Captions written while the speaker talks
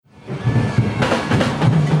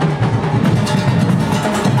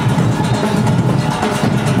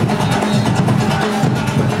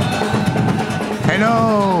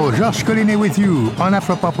Georges Collinet with you on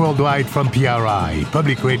Afropop Worldwide from PRI,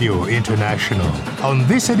 Public Radio International. On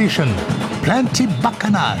this edition, Plenty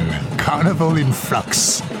Bacchanal, Carnival in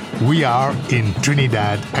Flux. We are in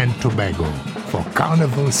Trinidad and Tobago for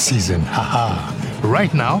Carnival season, haha.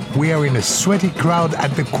 Right now, we are in a sweaty crowd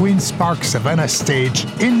at the Queen's Park Savannah stage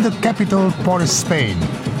in the capital, Port of Spain.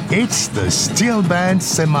 It's the Steel Band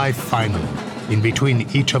semi-final. In between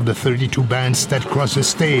each of the 32 bands that cross the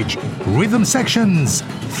stage, rhythm sections,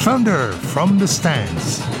 thunder from the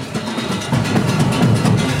stands.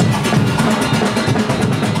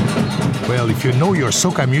 Well, if you know your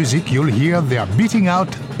soca music, you'll hear they are beating out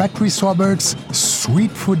Patrice Roberts'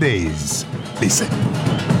 Sweet for Days. Listen.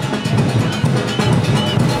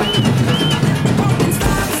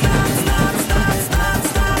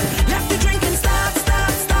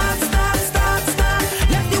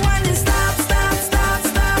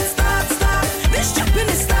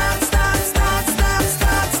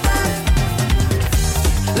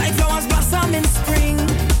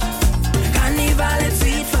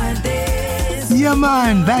 Yeah,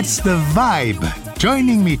 man, that's the vibe.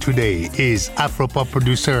 Joining me today is Afropop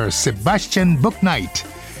producer Sebastian Bouknight.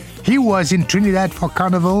 He was in Trinidad for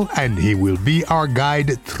Carnival, and he will be our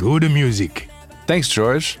guide through the music. Thanks,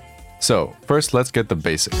 George. So, first, let's get the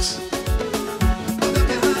basics.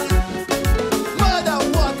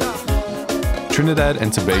 Trinidad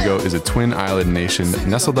and Tobago is a twin island nation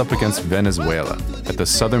nestled up against Venezuela at the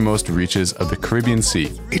southernmost reaches of the Caribbean Sea.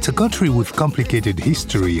 It's a country with complicated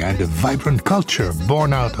history and a vibrant culture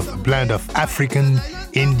born out of a blend of African,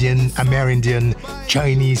 Indian, Amerindian,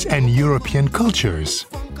 Chinese, and European cultures.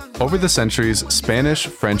 Over the centuries, Spanish,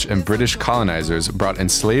 French, and British colonizers brought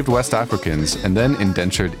enslaved West Africans and then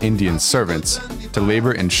indentured Indian servants to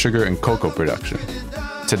labor in sugar and cocoa production.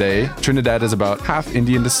 Today, Trinidad is about half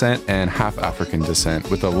Indian descent and half African descent,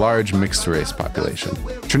 with a large mixed-race population.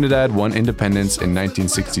 Trinidad won independence in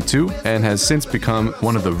 1962 and has since become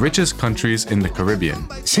one of the richest countries in the Caribbean.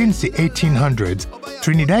 Since the 1800s,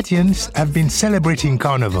 Trinidadians have been celebrating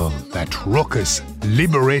Carnival, that raucous,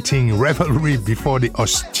 liberating revelry before the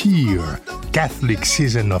austere Catholic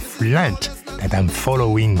season of Lent that I'm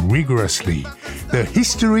following rigorously. The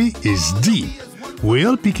history is deep.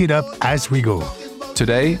 We'll pick it up as we go.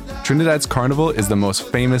 Today, Trinidad's Carnival is the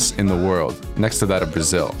most famous in the world, next to that of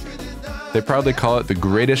Brazil. They proudly call it the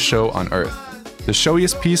greatest show on earth. The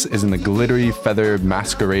showiest piece is in the glittery feathered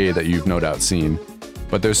masquerade that you've no doubt seen.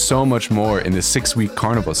 But there's so much more in the 6-week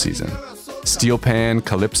Carnival season. Steel pan,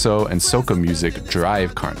 calypso, and soca music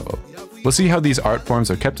drive Carnival. We'll see how these art forms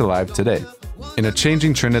are kept alive today. In a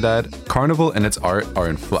changing Trinidad, Carnival and its art are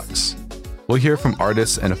in flux. We'll hear from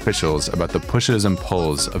artists and officials about the pushes and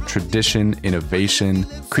pulls of tradition, innovation,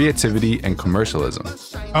 creativity, and commercialism.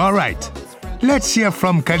 All right, let's hear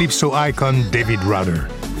from Calypso icon David Rudder.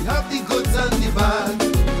 We have the goods and the bad.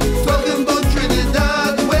 Talking about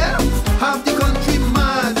Trinidad, well, half the country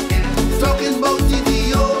mad. Talking about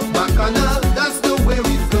TDO, Bacchanal, that's the way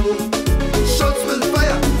we go. Shots will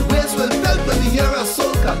fire, waves will melt when we hear a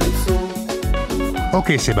soul calypso.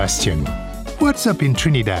 Okay, Sebastian. What's up in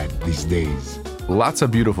Trinidad these days? Lots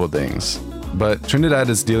of beautiful things, but Trinidad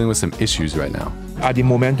is dealing with some issues right now. At the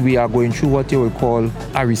moment, we are going through what you would call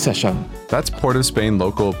a recession. That's Port of Spain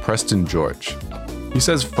local Preston George. He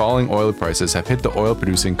says falling oil prices have hit the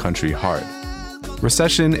oil-producing country hard.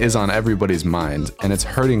 Recession is on everybody's mind, and it's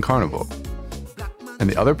hurting Carnival. And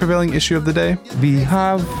the other prevailing issue of the day? We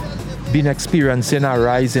have been experiencing a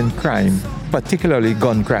rise in crime, particularly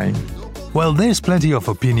gun crime. Well, there's plenty of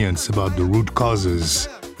opinions about the root causes.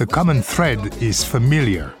 The common thread is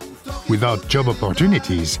familiar. Without job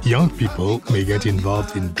opportunities, young people may get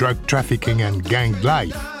involved in drug trafficking and gang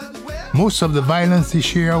life. Most of the violence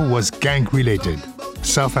this year was gang-related.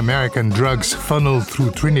 South American drugs funneled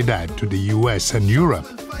through Trinidad to the US and Europe.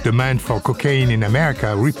 Demand for cocaine in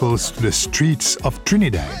America ripples to the streets of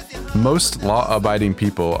Trinidad. Most law-abiding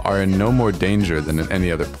people are in no more danger than in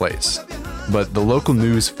any other place. But the local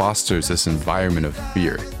news fosters this environment of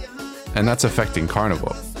fear, and that's affecting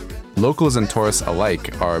Carnival. Locals and tourists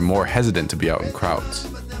alike are more hesitant to be out in crowds.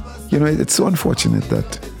 You know, it's so unfortunate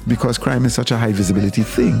that because crime is such a high visibility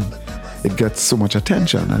thing, it gets so much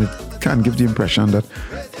attention, and it can give the impression that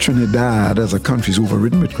Trinidad as a country is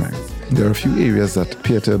overridden with crime. There are a few areas that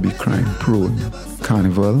appear to be crime prone.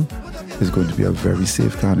 Carnival is going to be a very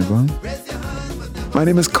safe carnival. My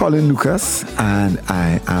name is Colin Lucas, and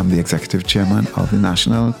I am the Executive Chairman of the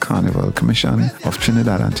National Carnival Commission of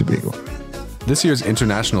Trinidad and Tobago. This year's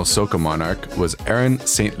international soca monarch was Aaron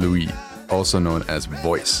St. Louis, also known as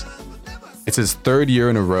Voice. It's his third year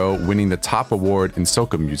in a row winning the top award in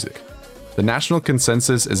soca music. The national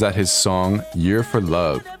consensus is that his song, Year for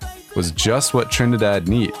Love, was just what Trinidad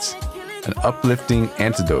needs, an uplifting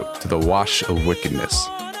antidote to the wash of wickedness.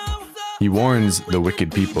 He warns the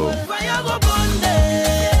wicked people.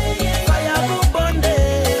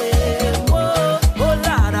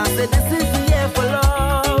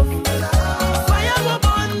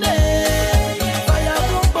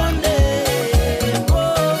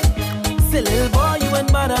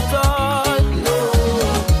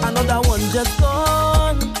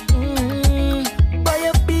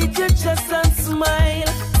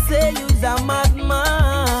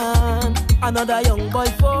 Another young boy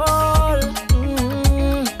fall.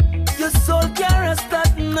 Your soul can't rest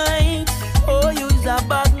at night. Oh, you is a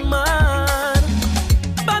bad man.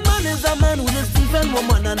 Bad man is a man who will defend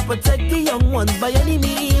woman and protect the young ones by any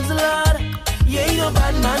means, Lord. You ain't no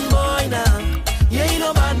bad man, boy, nah. You ain't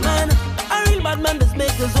no bad man. A real bad man just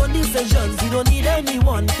make his own decisions. He don't need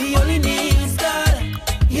anyone. He only needs God.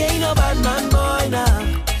 You ain't no bad man, boy, nah.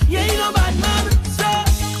 You ain't no bad man. So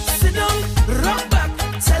sit down, rock back.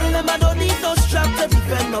 Tell them I don't need no strap to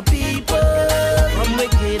defend my people from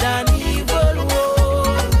wicked and evil.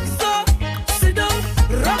 Whoa. So sit down,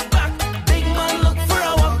 rock back. Big man, look for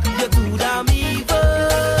a walk. You're too damn evil.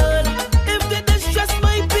 If they distress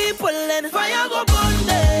my people, then fire go burn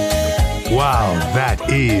them. Wow, that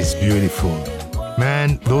is beautiful.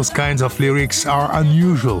 Man, those kinds of lyrics are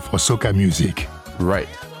unusual for soca music. Right.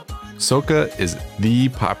 Soca is the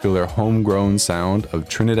popular homegrown sound of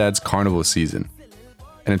Trinidad's carnival season,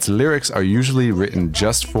 and its lyrics are usually written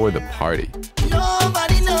just for the party.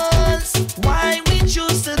 Nobody knows why we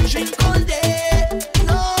choose to drink all day.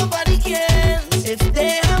 Nobody cares if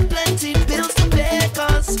they have plenty bills to pay,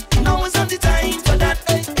 'cause now is not the time for that.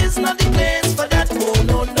 It's not the place for that. Oh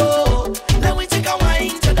no, no. Let me take a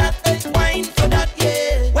wine to that. Wine for that,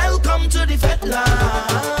 yeah. Welcome to the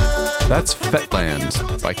Fetland. That's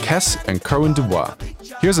Fetland by Kes and Kerwin Dubois.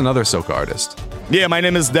 Here's another soca artist. Yeah, my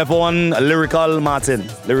name is Devon Lyrical Martin.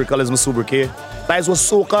 Lyrical is my sobriquet. That's what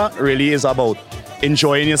soca really is about.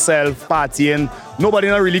 Enjoying yourself, partying. Nobody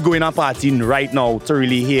not really going on partying right now to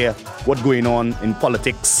really hear what's going on in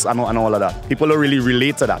politics and all of that. People don't really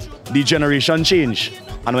relate to that. The generation change.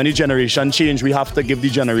 And when the generation change, we have to give the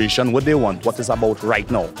generation what they want, what it's about right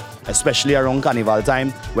now. Especially around carnival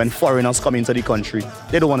time, when foreigners come into the country.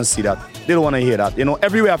 They don't want to see that. They don't want to hear that. You know,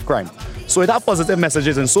 everywhere have crime. So it have positive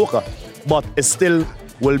messages in soca, but it still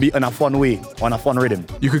will be in a fun way, on a fun rhythm.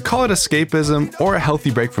 You could call it escapism or a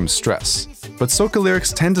healthy break from stress, but soca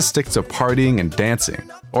lyrics tend to stick to partying and dancing,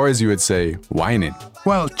 or as you would say, whining.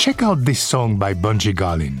 Well, check out this song by Bunji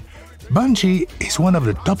Garlin. Bunji is one of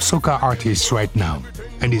the top soca artists right now,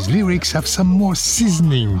 and his lyrics have some more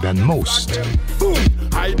seasoning than most. Boom!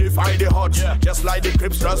 I defy the odds, just like the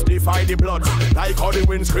Crips just defy the bloods. Like how the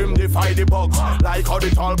wind scream defy the bugs. Like how the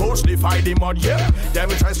tall boats defy the mud, yeah. Them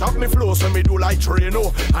try stop me flow, so me do like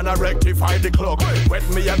Trino, and I rectify the clock. Wet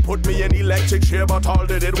me and put me in electric chair, but all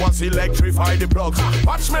they did was electrify the plugs.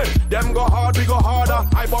 Watch me, them go hard, we go harder.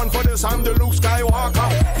 I born for this, I'm the Luke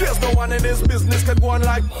Skywalker. There's no one in this business can go on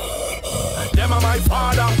like them are my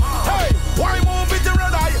father. Hey, why move with the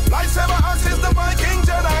red eye? Lightsaber axis the Viking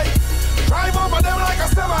Jedi. Drive over them like a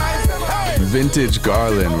semi. Hey. Vintage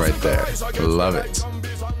Garland right there. Love it.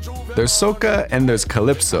 There's soca and there's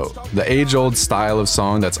calypso, the age-old style of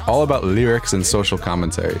song that's all about lyrics and social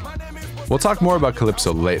commentary. We'll talk more about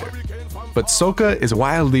calypso later. But soca is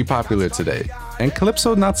wildly popular today, and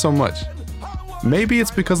calypso not so much. Maybe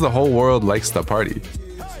it's because the whole world likes the party.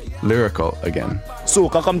 Lyrical again.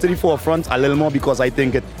 Soca come to the forefront a little more because I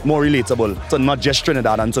think it's more relatable to not just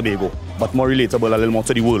Trinidad and Tobago, but more relatable a little more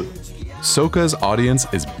to the world. Soca's audience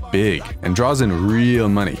is big and draws in real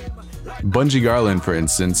money. Bunji Garlin, for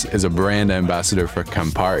instance, is a brand ambassador for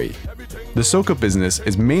Campari. The soca business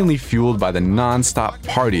is mainly fueled by the non-stop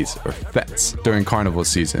parties, or fetes, during carnival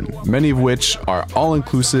season, many of which are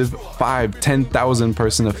all-inclusive 5,000-10,000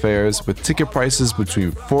 person affairs with ticket prices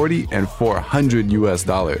between $40 and $400 US.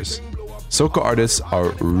 Soca artists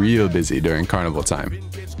are real busy during carnival time.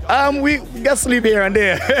 We get sleep here and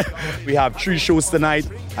there. We have 3 shows tonight,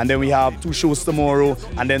 and then we have 2 shows tomorrow,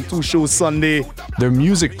 and then 2 shows Sunday. Their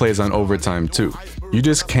music plays on overtime too. You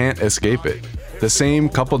just can't escape it. The same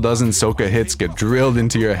couple dozen soca hits get drilled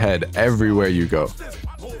into your head everywhere you go.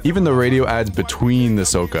 Even the radio ads between the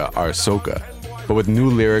soca are soca, but with new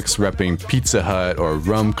lyrics repping Pizza Hut or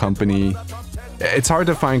Rum Company. It's hard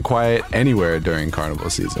to find quiet anywhere during carnival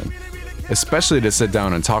season, especially to sit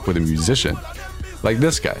down and talk with a musician, like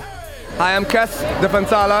this guy. Hi, I'm Kes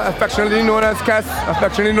Defensala, affectionately known as Kes,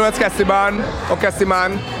 affectionately known as Kesiban or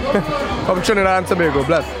Kesiman from Trinidad and Tobago.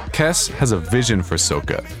 Bless. Kes has a vision for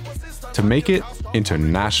soca, to make it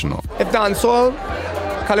international. If dancehall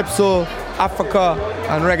calypso, Africa,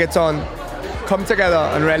 and reggaeton come together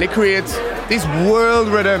and really create these world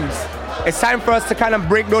rhythms. It's time for us to kind of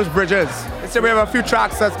break those bridges. So we have a few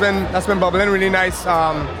tracks that's been bubbling really nice.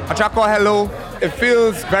 A track called Hello. It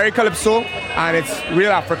feels very calypso and it's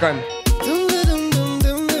real African.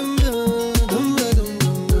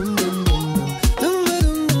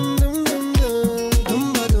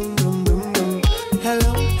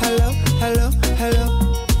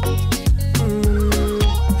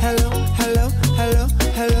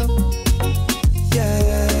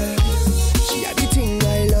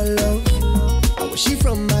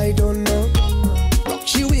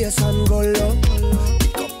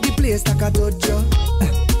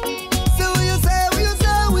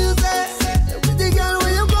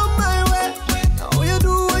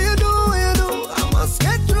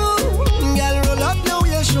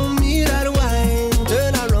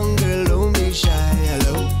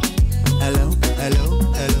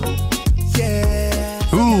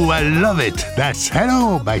 I love it. That's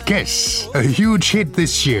Hello by Kes. A huge hit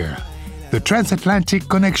this year. The transatlantic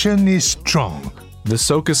connection is strong. The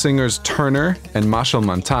soca singers Turner and Machel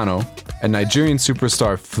Montano and Nigerian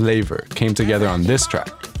superstar Flavor came together on this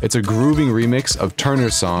track. It's a grooving remix of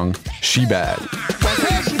Turner's song, She Bad.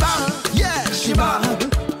 Yeah, she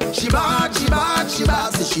bad. She bad, she bad, she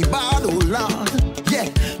bad. Say she bad, oh Lord. Yeah,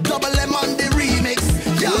 Double M on the remix.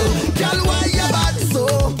 Yo, girl, why you bad so?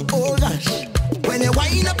 Oh gosh. When you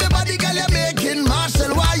wind up your body, girl, you're making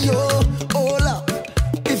Marshall. Why you? Oh Lord.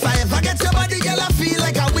 If I ever get your body, girl, I feel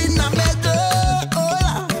like I win a medal. Oh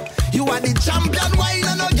Lord. You are the champion wine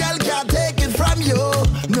and no girl can't take it from you.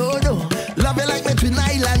 No, no. Love you like me Twin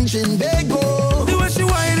Island, Trinbago. The way she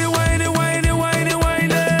whine it.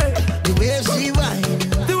 The way she whine.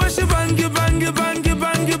 The way she bang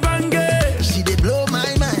it. She did blow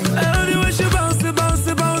my mind. The way she bounce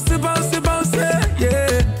it.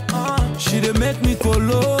 Yeah. She did make me go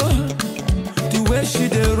low. The way she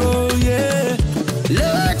did roll, yeah.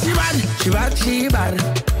 Look, she bad.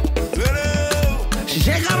 She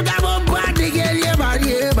shake up that body, girl, yeah,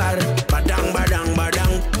 bad. Badang.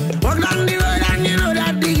 Walk down the road and you know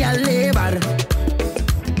that the girl lay bad.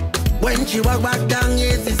 When she walk back down,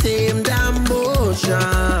 it's the same damn motion.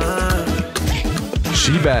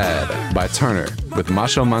 She Bad by Turner with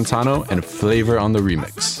Machel Montano and Flavor on the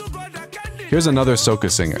remix. Here's another soca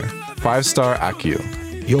singer, 5-star Akio.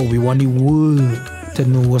 Yo, we want the world to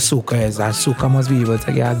know what soca is. And soca must be able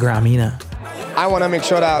to get a Grammy now. I want to make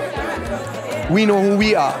sure that we know who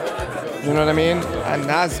we are. You know what I mean? And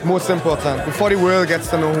that's most important. Before the world gets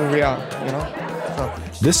to know who we are, you know? So.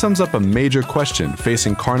 This sums up a major question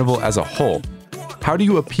facing Carnival as a whole. How do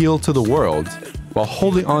you appeal to the world while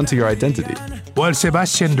holding on to your identity? Well,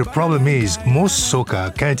 Sebastian, the problem is most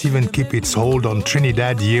soca can't even keep its hold on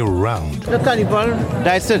Trinidad year-round. The Carnival,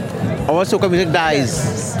 that's it. Our soca music dies.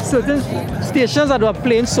 Certain stations that were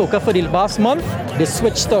playing soca for the last month, they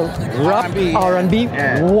switched to rap R&B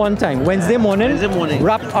one time. Wednesday morning,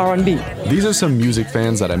 rap R&B. These are some music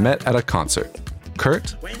fans that I met at a concert.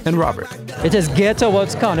 Kurt and Robert. It is geared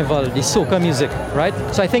towards Carnival, the soca music, right?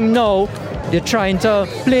 So I think now they're trying to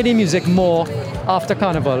play the music more after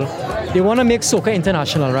Carnival. They want to make soca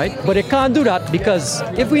international, right? But they can't do that because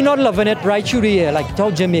if we're not loving it right through the year, like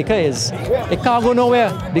how Jamaica is, it can't go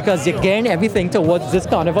nowhere because you're getting everything towards this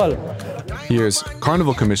Carnival. Here's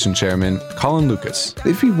Carnival Commission Chairman Colin Lucas.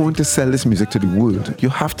 If we want to sell this music to the world, you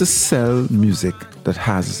have to sell music that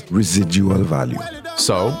has residual value.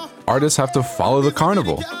 So, artists have to follow the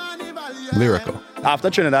carnival. Lyrical.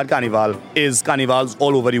 After Trinidad Carnival is carnivals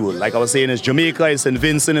all over the world. Like I was saying, it's Jamaica, it's St.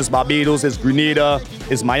 Vincent, it's Barbados, it's Grenada,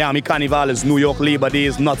 it's Miami Carnival, it's New York Labor Day,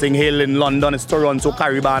 it's Notting Hill in London, it's Toronto,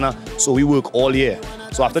 Caribana. So we work all year.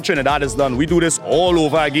 So after Trinidad is done, we do this all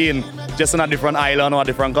over again, just in a different island or a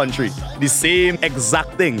different country. The same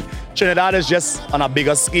exact thing. Trinidad is just on a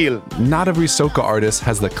bigger scale. Not every soca artist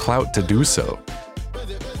has the clout to do so.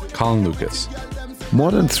 Colin Lucas.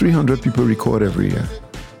 More than 300 people record every year,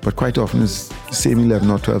 but quite often it's the same 11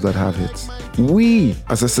 or 12 that have hits. We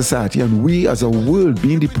as a society and we as a world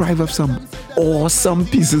being deprived of some awesome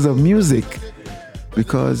pieces of music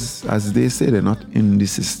because, as they say, they're not in the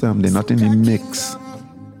system, they're not in the mix.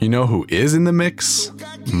 You know who is in the mix?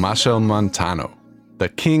 Machel Montano, the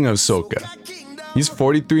king of soca. He's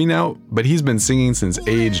 43 now, but he's been singing since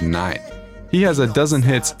age 9. He has a dozen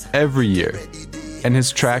hits every year. And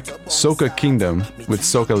his track, Soca Kingdom, with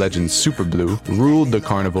soca legend Super Blue, ruled the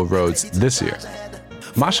carnival roads this year.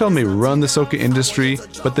 Machel may run the soca industry,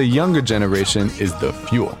 but the younger generation is the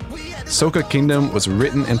fuel. Soca Kingdom was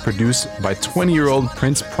written and produced by 20-year-old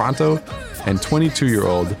Prince Pronto and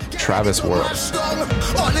 22-year-old Travis World.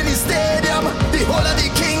 All in the stadium, the whole of the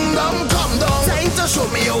kingdom come down. Time to show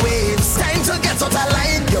me your ways. Time to get out of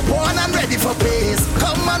line. You're born and ready for pace.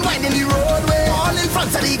 Come and wind in the roadway. All in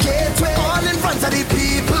front of the gateway. All in front of the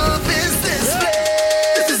people business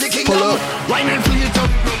place. This is the kingdom. Wine and feel it up.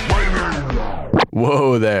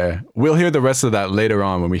 Whoa there. We'll hear the rest of that later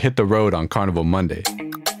on when we hit the road on Carnival Monday.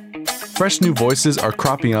 Fresh new voices are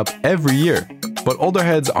cropping up every year, but older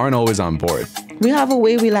heads aren't always on board. We have a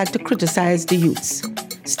way we like to criticize the youths.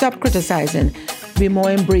 Stop criticizing, be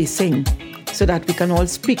more embracing, so that we can all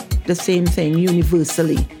speak the same thing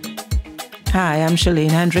universally. Hi, I'm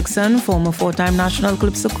Shalane Hendrickson, former 4-time National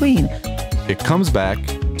Calypso Queen. It comes back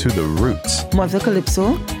to the roots. Mother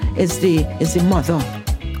Calypso is the mother.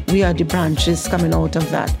 We are the branches coming out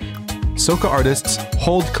of that. Soca artists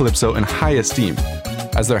hold Calypso in high esteem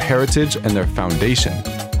as their heritage and their foundation.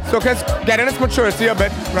 Soca's getting its maturity a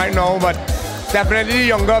bit right now, but definitely the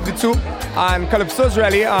younger of the two. And Calypso is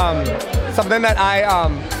really something that I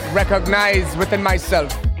recognize within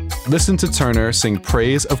myself. Listen to Turner sing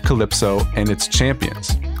praise of Calypso and its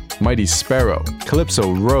champions. Mighty Sparrow,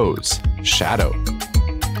 Calypso Rose, Shadow.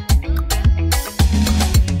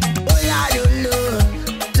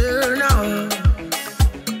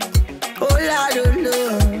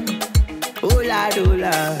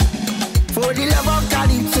 For the love of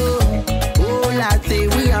Calypso, oh Lord, say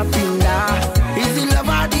we are pinda. Is the love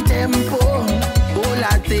of the tempo, oh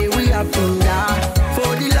Lord, say we are pinda.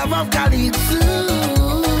 For the love of Calypso,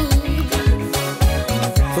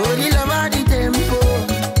 for the love of the tempo.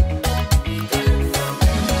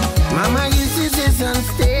 Mama used to say, son,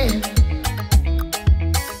 stay.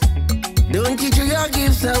 Don't you throw your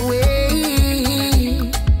gifts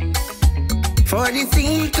away. For the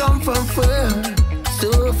thing come from far.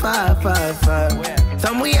 So far, far, far.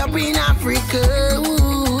 Somewhere up in Africa.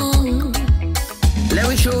 Ooh. Let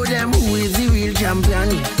me show them who is the real champion.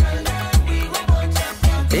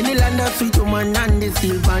 In the land of sweet woman and the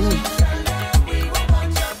steel pan.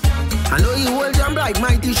 I know you hold jump like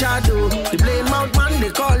mighty shadow. The plain mouth man, they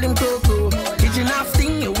call him Coco. Kitchen half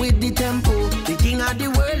sing with the tempo. The king of the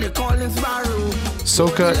world, they call him Sparrow.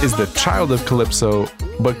 Soca is the child of Calypso,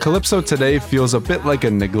 but Calypso today feels a bit like a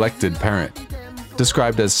neglected parent.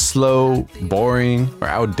 Described as slow, boring, or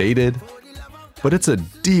outdated, but it's a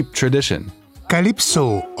deep tradition.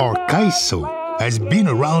 Calypso or Kaiso has been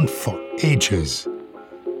around for ages.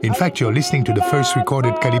 In fact, you're listening to the first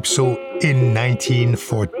recorded Calypso in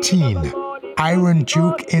 1914, Iron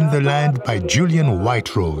Duke in the Land by Julian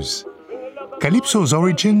Whiterose. Calypso's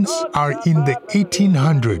origins are in the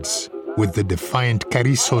 1800s, with the defiant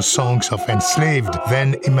Cariso songs of enslaved,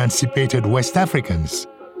 then emancipated West Africans.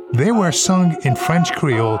 They were sung in French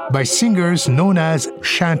Creole by singers known as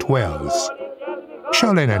chantwells.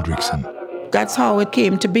 Shalane Hendrickson. That's how it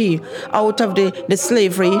came to be. Out of the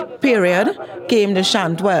slavery period came the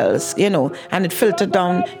chantwells, and it filtered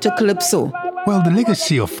down to Calypso. Well, the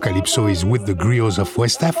legacy of Calypso is with the griots of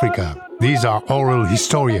West Africa. These are oral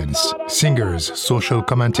historians, singers, social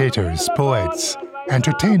commentators, poets,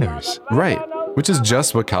 entertainers. Right, which is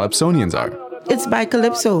just what Calypsonians are. It's by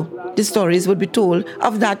Calypso. The stories would be told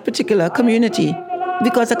of that particular community,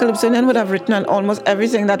 because a Calypsonian would have written on almost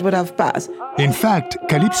everything that would have passed. In fact,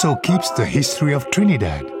 Calypso keeps the history of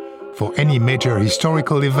Trinidad. For any major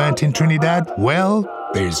historical event in Trinidad, well,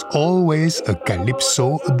 there's always a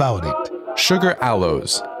Calypso about it. Sugar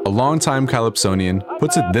Aloes, a longtime Calypsonian,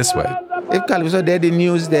 puts it this way. If Calypso dead, the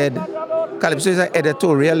news dead. Calypso is an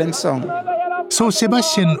editorial and song. So,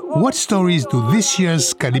 Sebastian, what stories do this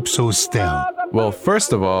year's Calypsos tell? Well,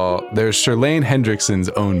 first of all, there's Shalane Hendrickson's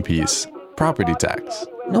own piece, Property Tax.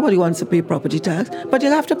 Nobody wants to pay property tax, but you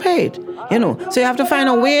have to pay it, So you have to find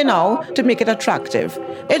a way now to make it attractive.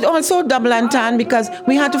 It's also double entendre because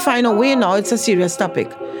we had to find a way now. It's a serious topic.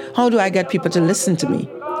 How do I get people to listen to me?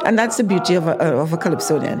 And that's the beauty of a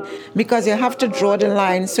Calypsonian, because you have to draw the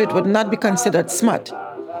line so it would not be considered smut.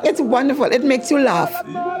 It's wonderful. It makes you laugh.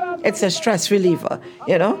 It's a stress reliever,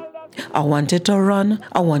 I wanted to run,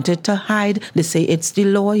 I wanted to hide. They say it's the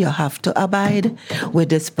law, you have to abide with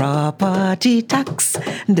this property tax,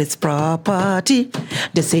 this property.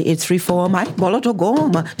 They say it's reform, I bolo to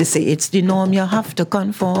goma. They say it's the norm, you have to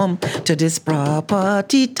conform to this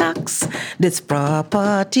property tax, this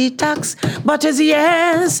property tax. But as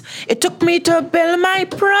yes, it took me to build my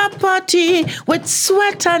property with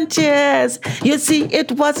sweat and tears. You see,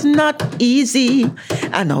 it was not easy.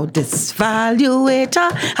 And now this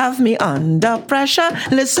valuator have me under pressure.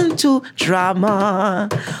 Listen to drama.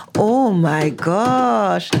 Oh my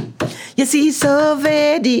gosh. You see, he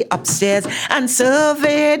surveyed the upstairs and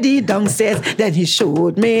surveyed the downstairs. Then he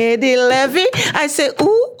showed me the levy. I say,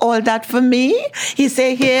 ooh, all that for me? He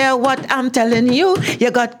say, hear what I'm telling you.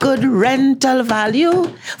 You got good rental value.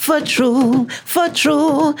 For true, for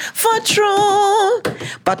true, for true.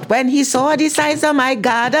 But when he saw the size of my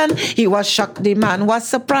garden, he was shocked. The man was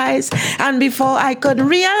surprised. And before I could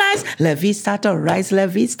realize, levy start to rise,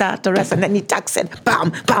 levy start to rise. And then he taxed it.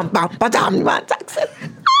 Bam, bam, bam, bam, the man taxed it.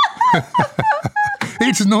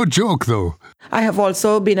 It's no joke, though. I have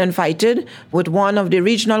also been invited with one of the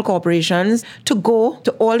regional corporations to go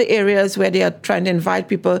to all the areas where they are trying to invite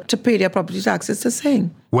people to pay their property taxes to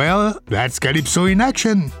sing. Well, that's Calypso in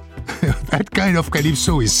action. That kind of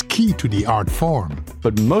Calypso is key to the art form.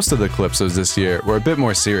 But most of the Calypsos this year were a bit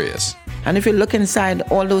more serious. And if you look inside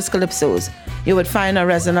all those Calypsos, you would find a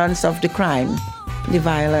resonance of the crime, the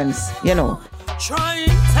violence, you know. Trying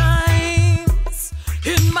times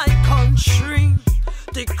in my country.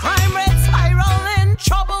 The crime rate spiraling,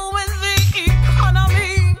 trouble with the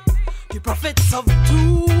economy. The prophets of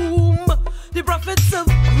doom, the prophets of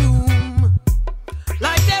gloom,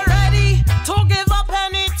 like they're ready to give up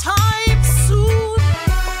any time soon.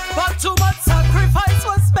 But too much sacrifice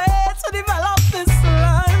was made to develop this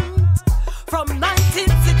land. From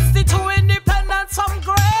 1960 to independence from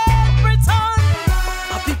Great Britain,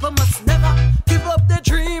 our people must never give up their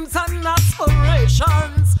dreams and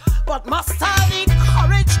aspirations, but must have the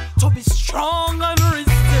courage to be strong and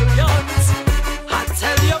resilient. I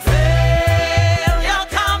tell you, failure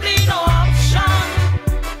can be no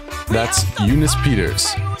option. That's Eunice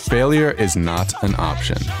Peters. Failure is not an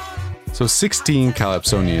option. So 16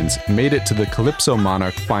 Calypsonians made it to the Calypso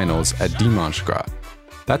Monarch finals at Dimanche Gras.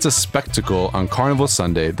 That's a spectacle on Carnival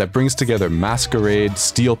Sunday that brings together masquerade,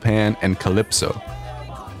 steel pan, and calypso.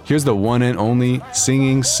 Here's the one and only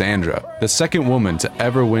Singing Sandra, the second woman to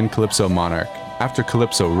ever win Calypso Monarch after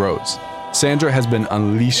Calypso Rose. Sandra has been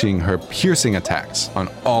unleashing her piercing attacks on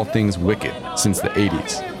all things wicked since the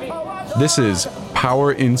 80s. This is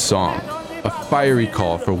Power in Song, a fiery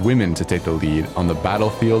call for women to take the lead on the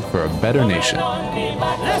battlefield for a better nation.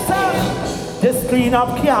 Listen, this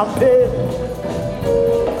cleanup campaign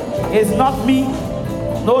is not me,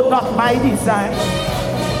 no, not my design.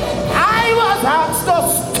 I was asked to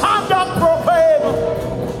stand up, proclaim,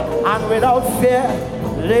 and without fear,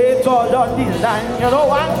 lay it all on the line. You know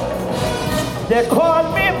what? They call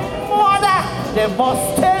me mother, they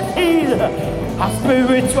must take heed. A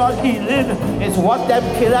spiritual healing is what them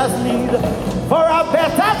killers need. For a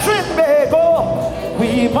better Trinbago,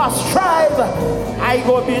 we must strive. I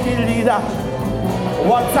go be the leader.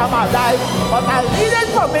 Once I'm alive, but I lead it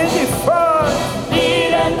from in the front.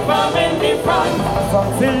 Leading from in the front. From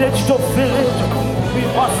village to village, we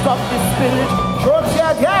must stop the spillage. Throw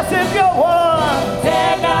your gas if you want.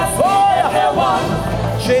 Take us if you want.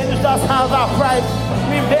 Change does have a price.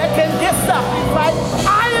 We making this sacrifice.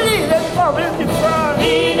 I lead it from in the front.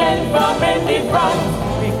 Leading from in the front.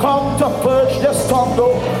 We come to purge the storm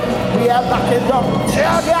though. We are backing up.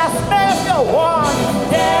 Tear gas me if you want.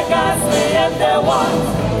 Tear gas me if they want.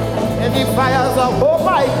 And the fires of hope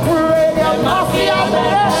I pray you must be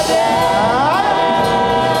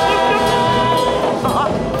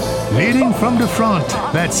Leading from the front,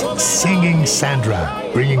 that's Singing Sandra,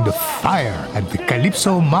 bringing the fire at the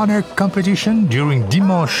Calypso Monarch competition during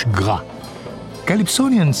Dimanche Gras.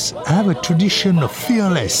 Calypsonians have a tradition of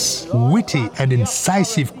fearless, witty, and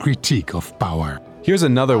incisive critique of power. Here's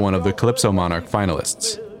another one of the Calypso Monarch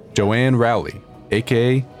finalists, Joanne Rowley,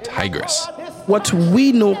 aka Tigress. What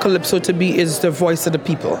we know Calypso to be is the voice of the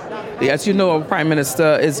people. As you know, our Prime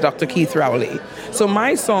Minister is Dr. Keith Rowley. So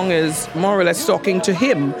my song is more or less talking to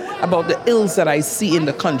him about the ills that I see in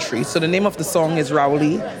the country. So the name of the song is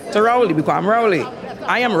Rowley to Rowley, because I'm Rowley.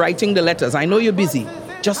 I am writing the letters. I know you're busy.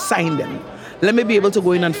 Just sign them. Let me be able to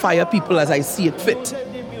go in and fire people as I see it fit.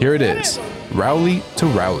 Here it is, Rowley to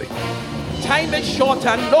Rowley. Time is short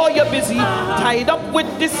and know you're busy, tied up with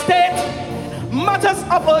the state. Matters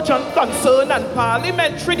of urgent concern and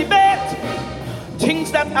parliamentary debate.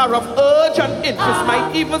 Things that are of urgent interest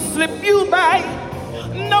might even slip you by.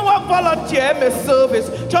 Now I volunteer my service,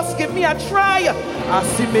 just give me a try. I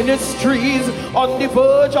see ministries on the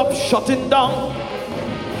verge of shutting down.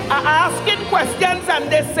 I asking questions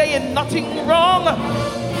and they're saying nothing wrong.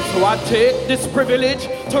 So I take this privilege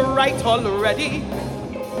to write already.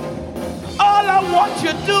 All I want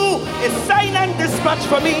you to do is sign and dispatch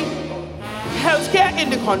for me. Healthcare in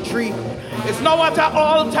the country is now at an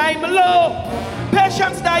all-time low.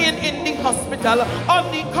 Patients dying in the hospital,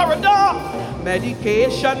 on the corridor.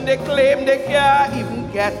 Medication they claim they can't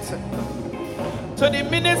even get. To the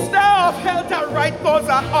Minister of Health and Right, those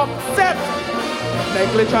are upset.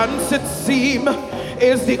 Negligence, it seems,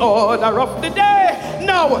 is the order of the day.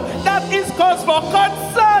 Now, that is cause for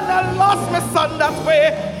concern. I lost my son that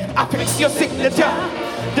way. I fix your signature.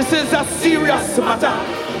 This is a serious matter.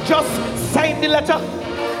 Just sign the letter.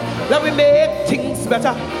 Let me make things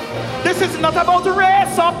better. This is not about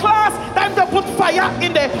race or class. Time to put fire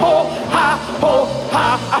in the ho, ha.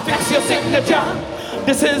 I fix your signature.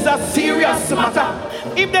 This is a serious matter.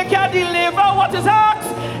 If they can't deliver what is asked,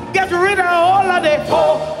 get rid of all of the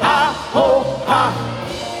ho, ha.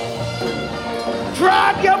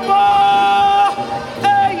 Drag your ball.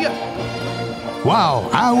 Hey. Wow,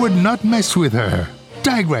 I would not mess with her.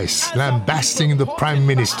 Digress, lambasting the Prime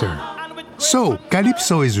Minister. So,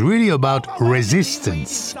 Calypso is really about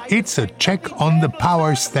resistance. It's a check on the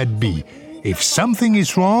powers that be. If something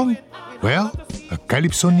is wrong, well, a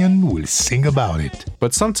Calypsonian will sing about it.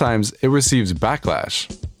 But sometimes it receives backlash.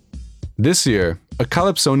 This year, a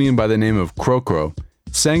Calypsonian by the name of Krokro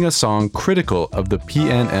sang a song critical of the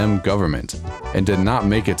PNM government and did not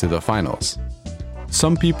make it to the finals.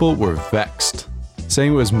 Some people were vexed,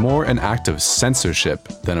 saying it was more an act of censorship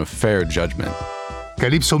than a fair judgment.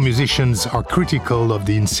 Calypso musicians are critical of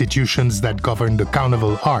the institutions that govern the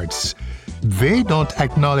carnival arts. They don't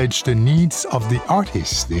acknowledge the needs of the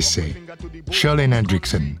artists, they say. Charlene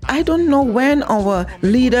Hendrickson. I don't know when our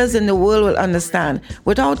leaders in the world will understand.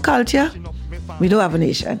 Without culture, we don't have a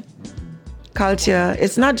nation. Culture,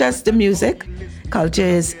 it's not just the music. Culture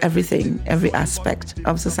is everything, every aspect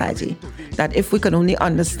of society. That if we can only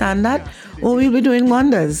understand that, we'll be doing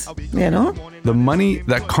wonders, you know? The money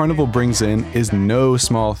that Carnival brings in is no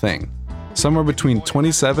small thing. Somewhere between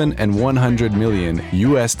 27 and 100 million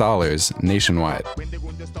US dollars nationwide.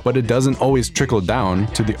 But it doesn't always trickle down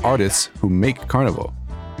to the artists who make Carnival.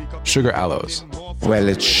 Sugar Aloes. Well,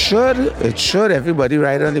 it should. Everybody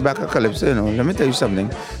ride on the back of Calypso, you know. Let me tell you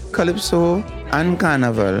something. Calypso and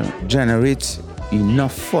Carnival generate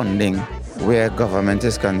enough funding where government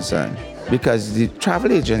is concerned. Because the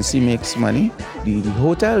travel agency makes money, the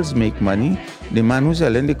hotels make money, the man who's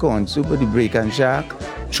selling the corn soup, the break and shack,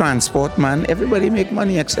 transport man, everybody make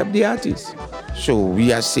money except the artists. So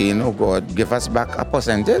we are saying, oh God, give us back a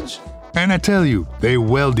percentage. And I tell you, they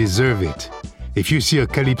well deserve it. If you see a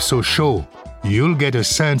Calypso show, you'll get a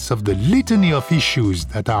sense of the litany of issues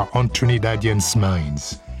that are on Trinidadians'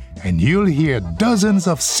 minds. And you'll hear dozens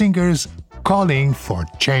of singers calling for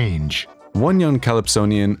change. One young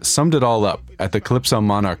Calypsonian summed it all up at the Calypso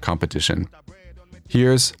Monarch competition.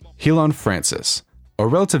 Here's Helon Francis, a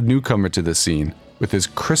relative newcomer to the scene, with his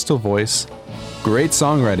crystal voice, great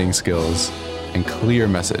songwriting skills, and clear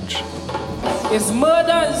message. It's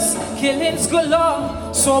murders, killings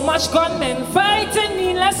galore, so much gunmen fighting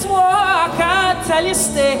needless war. I can't tell you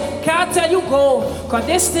stay, can't tell you go, cause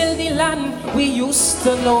this still the land we used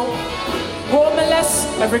to know. Homeless,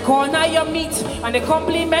 every corner you meet, and they're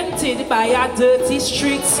complimented by our dirty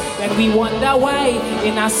streets. Then we wonder why,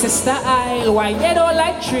 in our sister isle, why they don't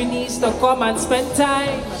like Trinis to come and spend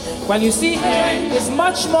time. Well, you see, it's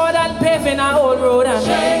much more than paving a old road,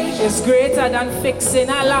 and it's greater than fixing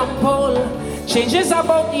a lamp pole. Change is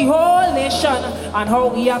about the whole nation, and how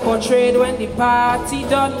we are portrayed when the party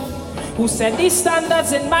done. Who set these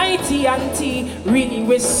standards in my TNT? Really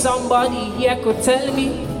wish somebody here could tell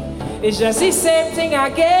me. It's just the same thing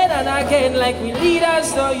again and again, like we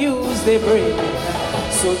leaders don't use the brain.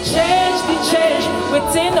 So change the change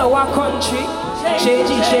within our country. Change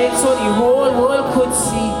the change so the whole world could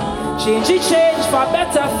see. Change the change for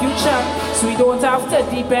better future, so we don't have to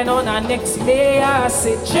depend on our next day. I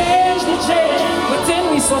say change the change within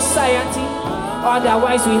we society.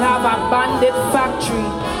 Otherwise we'll have a bandit factory.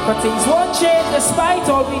 But things won't change despite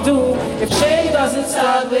all we do if change doesn't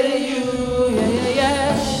start with you.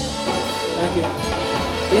 Yeah. Thank you.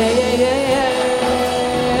 Yeah.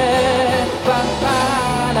 Ba, ba,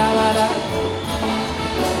 da, ba, da.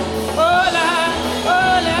 Hola.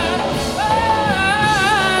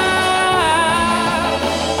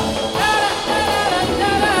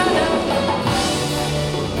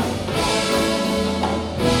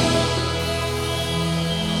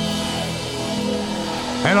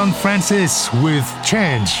 Helon Francis with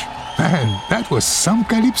Change. Man, that was some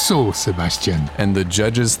Calypso, Sebastian. And the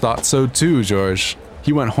judges thought so too, George.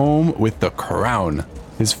 He went home with the crown,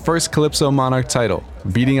 his first Calypso Monarch title,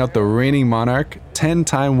 beating out the reigning monarch,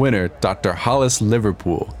 10-time winner Dr. Hollis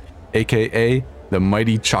Liverpool, aka the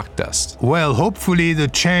mighty Chalk Dust. Well, hopefully the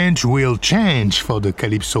change will change for the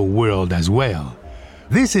Calypso world as well.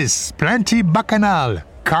 This is Plenty Bacchanal,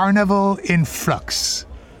 Carnival in Flux.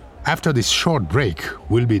 After this short break,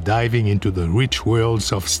 we'll be diving into the rich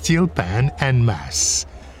worlds of steel pan and mass.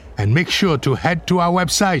 And make sure to head to our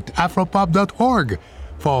website, afropop.org,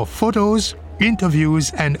 for photos,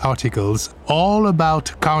 interviews, and articles all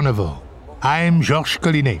about Carnival. I'm Georges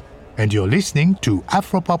Collinet, and you're listening to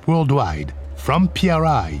Afropop Worldwide from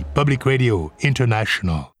PRI, Public Radio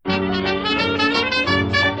International.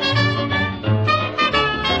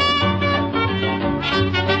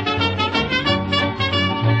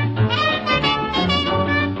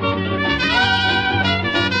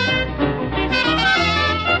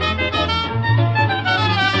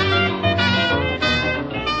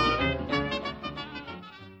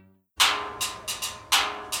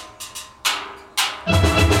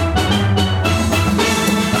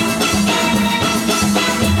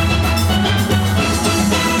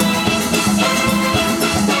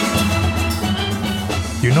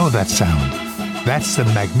 You know that sound? That's the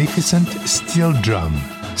magnificent steel drum,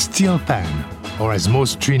 steel pan, or as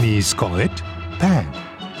most Trinis call it, pan.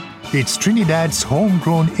 It's Trinidad's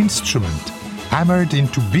homegrown instrument, hammered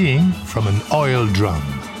into being from an oil drum.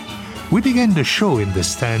 We began the show in the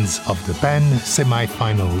stands of the Pan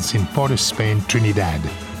semi-finals in Port of Spain, Trinidad,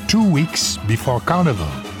 2 weeks before Carnival.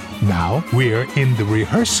 Now we're in the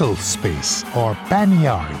rehearsal space, or pan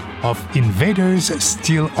yard, of Invaders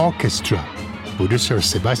Steel Orchestra. Producer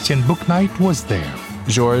Sebastian Bouknight was there.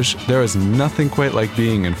 Georges, there is nothing quite like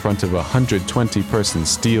being in front of a 120-person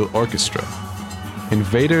steel orchestra.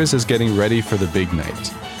 Invaders is getting ready for the big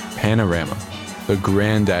night, Panorama, the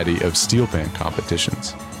granddaddy of steel pan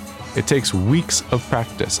competitions. It takes weeks of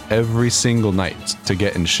practice every single night to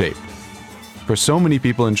get in shape. For so many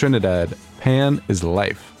people in Trinidad, pan is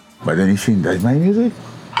life. But then you think that's my music?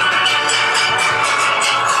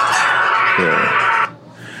 Yeah.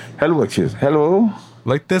 Hello, cheers. Hello.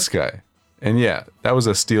 Like this guy. And yeah, that was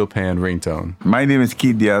a steel pan ringtone. My name is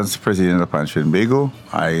Keith Diaz, president of Pan Trinidad and Tobago.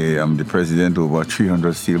 I am the president of over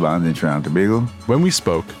 300 steel bands in Trinidad and Tobago. When we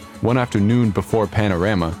spoke, one afternoon before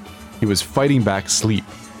Panorama, he was fighting back sleep.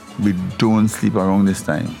 We don't sleep around this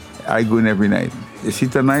time. I go in every night. You see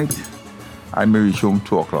tonight, I may reach home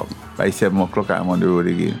 2 o'clock. By 7 o'clock, I'm on the road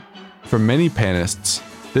again. For many panists,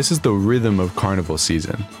 this is the rhythm of Carnival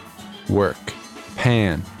season. Work,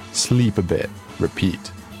 pan, sleep a bit,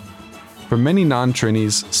 repeat. For many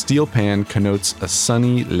non-Trinis, steel pan connotes a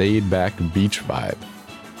sunny, laid-back beach vibe.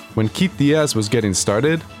 When Keith Diaz was getting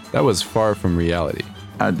started, that was far from reality.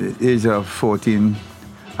 At the age of 14,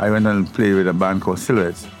 I went and played with a band called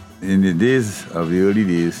Silhouettes. In the days of the early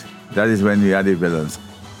days, that is when we had a balance.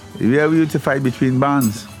 We used to fight between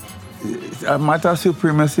bands. It's a matter of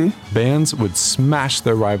supremacy. Bands would smash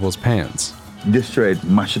their rivals' pans. Destroy it,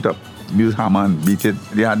 mash it up, use hammer and beat it.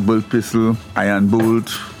 They had bolt pistol, iron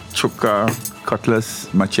bolt, choker,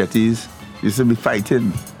 cutlass, machetes. Used to be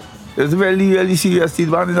fighting. It was really, really serious.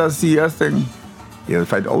 Steel band is a serious thing. You would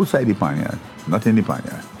fight outside the panyard, not in the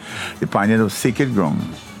panyard. The panyard was sacred ground.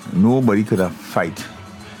 Nobody could have fight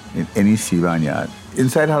in any steel banyard.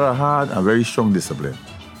 Inside had a very strong discipline.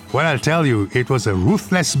 Well, I'll tell you, it was a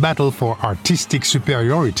ruthless battle for artistic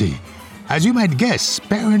superiority. As you might guess,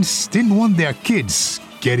 parents didn't want their kids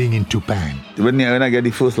getting into pan. When I get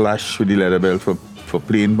the first lash with the leather belt for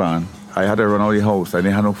playing pan, I had to run out of the house. I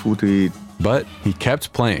didn't have no food to eat. But he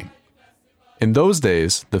kept playing. In those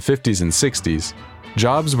days, the 50s and 60s,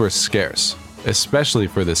 jobs were scarce, especially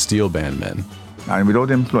for the steel band men. And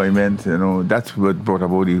without employment, that's what brought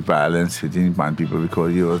about the violence within pan people,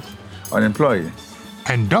 because you were unemployed.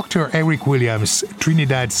 And Dr. Eric Williams,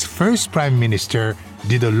 Trinidad's first prime minister,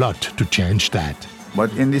 did a lot to change that.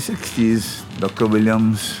 But in the 60s, Dr.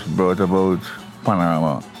 Williams brought about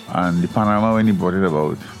Panorama. And the Panorama, when he brought it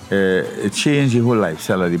about, it changed the whole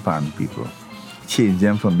lifestyle of the pan people. It changed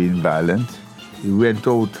them from being violent. He went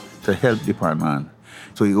out to help the pan man.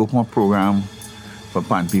 So he opened a program for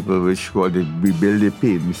pan people which called the Rebuild the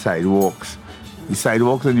Paved, the sidewalks. The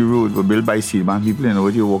sidewalks on the road were built by steel band people.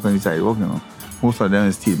 What you walk on the sidewalk, Most of them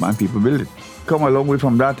is steel band people build it. Come a long way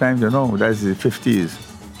from that time, that's the 50s.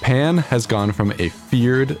 Pan has gone from a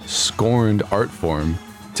feared, scorned art form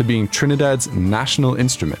to being Trinidad's national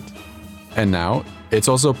instrument. And now, it's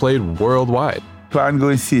also played worldwide. Pan go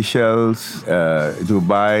in Seychelles,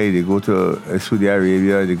 Dubai, they go to Saudi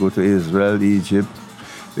Arabia, they go to Israel, Egypt,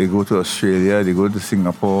 they go to Australia, they go to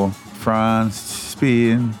Singapore, France,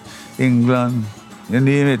 Spain, England, you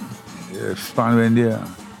name it. Pan went there.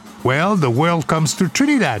 Well, the world comes to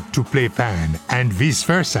Trinidad to play pan, and vice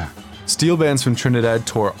versa. Steel bands from Trinidad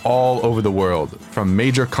tour all over the world, from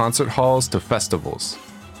major concert halls to festivals.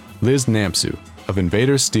 Liz Namsu, of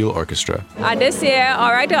Invaders Steel Orchestra. And this year,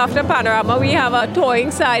 right after Panorama, we have a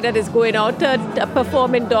touring side that is going out to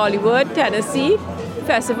perform in Dollywood, Tennessee,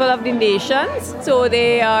 Festival of the Nations. So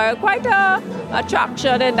they are quite a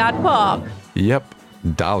attraction in that park. Yep,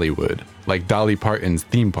 Dollywood, like Dolly Parton's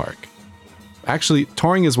theme park. Actually,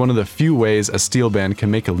 touring is one of the few ways a steel band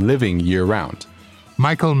can make a living year-round.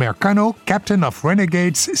 Michael Mercano, captain of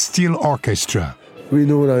Renegade's Steel Orchestra. We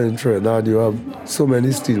know that in Trinidad you have so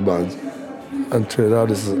many steel bands, and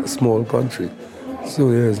Trinidad is a small country. So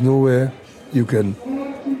there is nowhere you can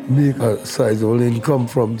make a sizable income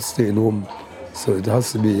from staying home. So it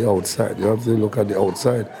has to be outside. You have to look at the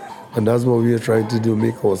outside. And that's what we are trying to do,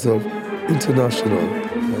 make ourselves international.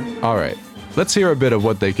 Right? All right, let's hear a bit of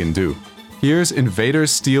what they can do. Here's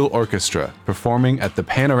Invaders Steel Orchestra performing at the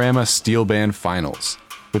Panorama Steel Band Finals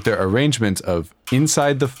with their arrangement of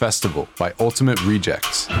Inside the Festival by Ultimate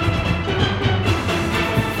Rejects.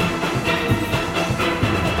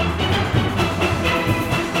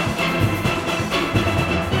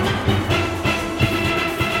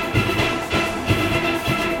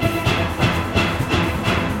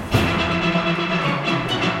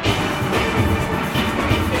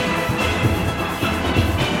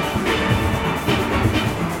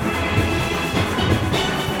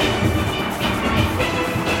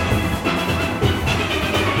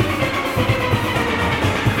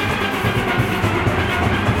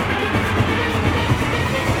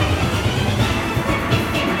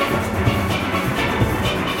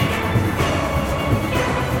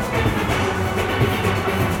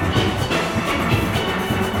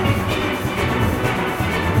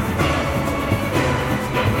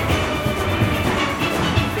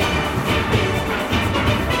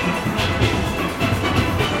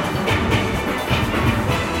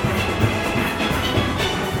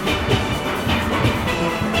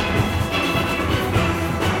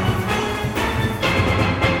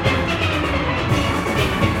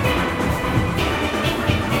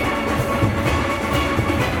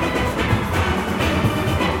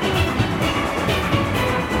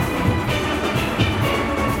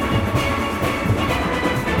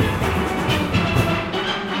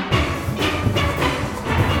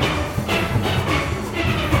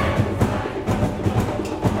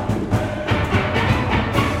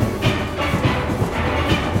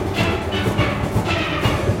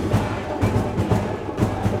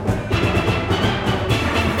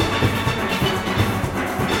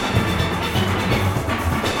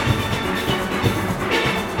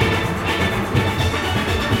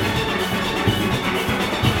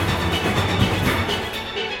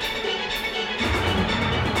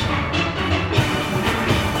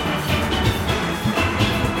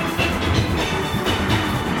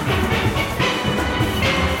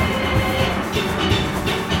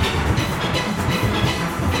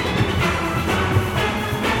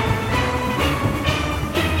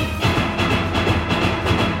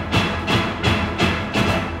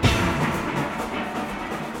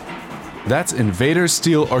 That's Invaders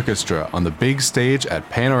Steel Orchestra on the big stage at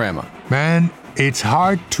Panorama. Man, it's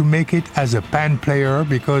hard to make it as a band player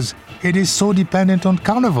because it is so dependent on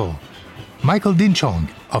carnival. Michael Dinchong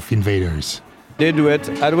of Invaders. They do it,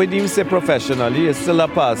 I wouldn't even say professionally, it's still a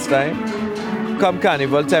pastime. Come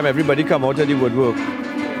carnival time, everybody come out of the woodwork,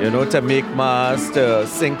 to make mass, to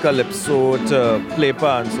sing calypso, to play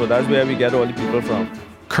pan, so that's where we get all the people from.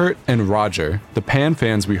 Kurt and Roger, the Pan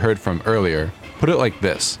fans we heard from earlier, put it like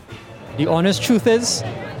this. The honest truth is,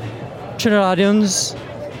 Trinidadians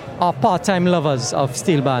are part-time lovers of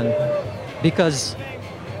steel band because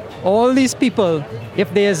all these people,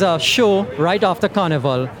 if there's a show right after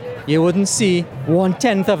Carnival, you wouldn't see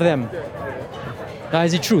 1/10 of them. That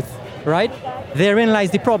is the truth, right? Therein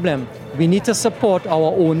lies the problem. We need to support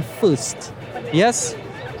our own first. Yes?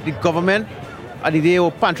 The government, at the day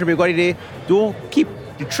of Pantry Day, don't keep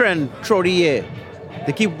the trend throughout the year.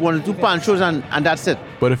 They keep 1 or 2 pan shows and that's it.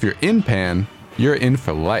 But if you're in Pan, you're in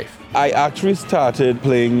for life. I actually started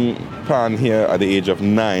playing Pan here at the age of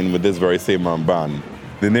 9 with this very same band.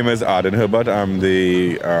 The name is Arden Herbert. I'm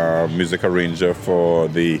the music arranger for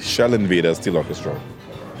the Shell Invaders Steel Orchestra.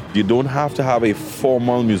 You don't have to have a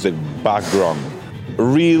formal music background.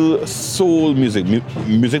 Real soul music,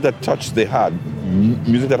 music that touches the heart,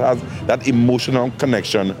 music that has that emotional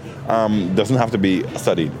connection, doesn't have to be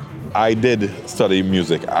studied. I did study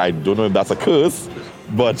music. I don't know if that's a curse,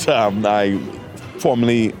 but I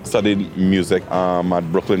formally studied music at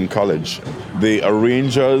Brooklyn College. The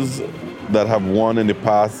arrangers that have won in the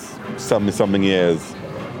past 70-something years,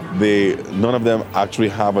 none of them actually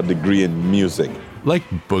have a degree in music. Like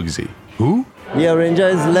Bugsy. Who? The arranger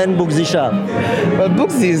is Len Bugsy Sharp. Well,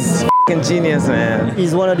 Bugsy is genius, man.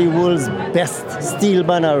 He's one of the world's best steel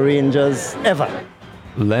band arrangers ever.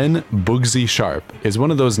 Len Bugsy Sharp is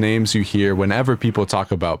one of those names you hear whenever people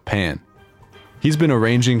talk about Pan. He's been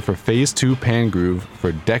arranging for Phase 2 Pan Groove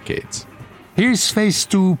for decades. Here's Phase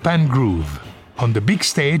 2 Pan Groove on the big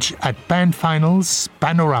stage at Pan Finals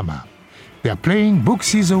Panorama. They're playing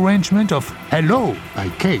Bugsy's arrangement of Hello by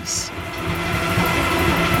Case.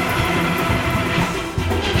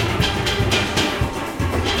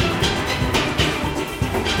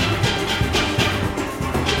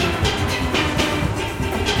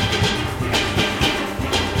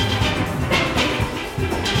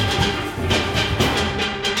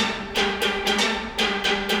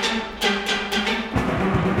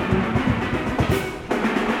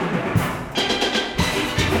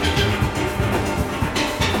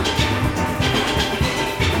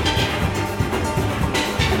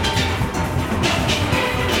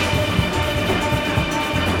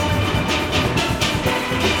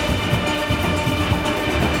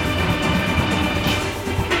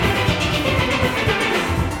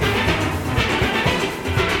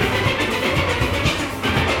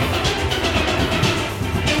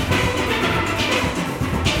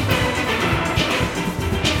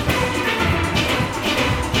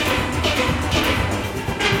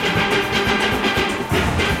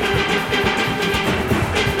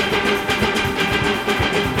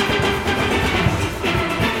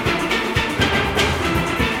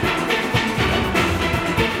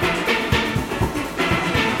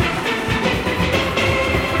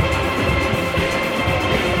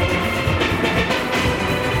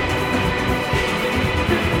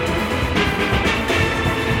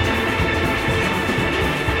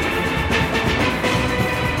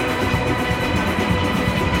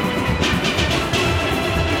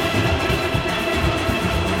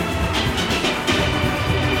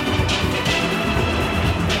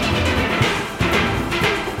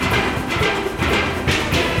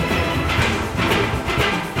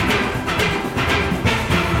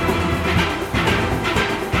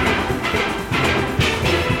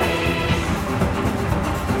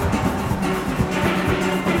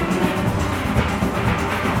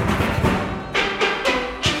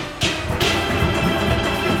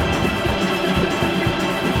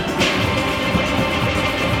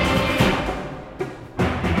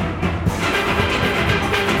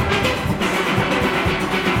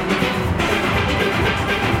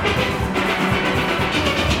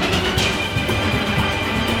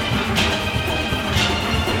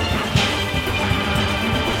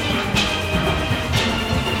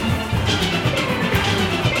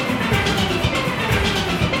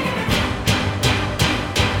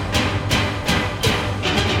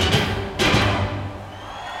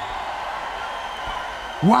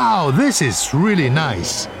 Wow, this is really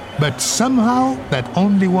nice. But somehow that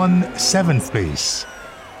only won 7th place.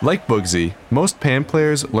 Like Bugsy, most Pan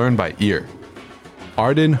players learn by ear.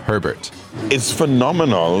 Arden Herbert. It's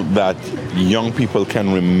phenomenal that young people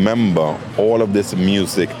can remember all of this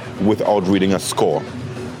music without reading a score.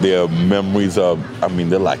 Their memories are,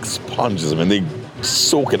 they're like sponges. They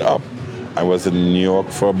soak it up. I was in New York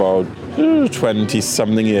for about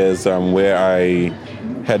 20-something years where I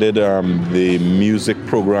headed the music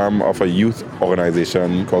program of a youth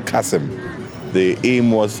organization called CASIM. The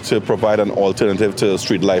aim was to provide an alternative to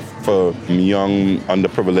street life for young,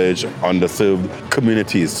 underprivileged, underserved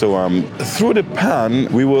communities. So through the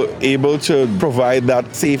Pan, we were able to provide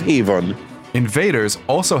that safe haven. Invaders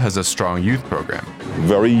also has a strong youth program.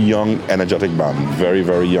 Very young, energetic band. Very,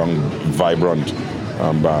 very young, vibrant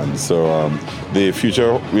band. So the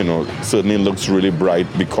future, certainly looks really bright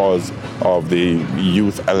because of the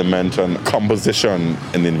youth element and composition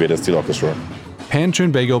in the Invaders Steel Orchestra. Pan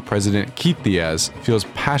Trinbago President Keith Diaz feels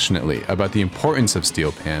passionately about the importance of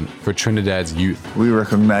Steel Pan for Trinidad's youth. We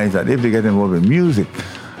recognize that if they get involved in music,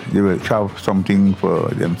 they will have something for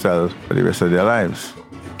themselves for the rest of their lives.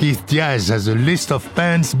 Keith Diaz has a list of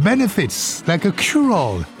Pan's benefits, like a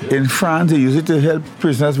cure-all. In France, they use it to help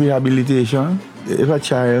prisoners' rehabilitation. If a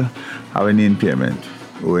child have any impairment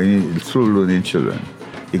or any slow-learning children,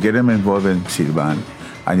 you get them involved in steel band,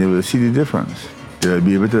 and you will see the difference. They'll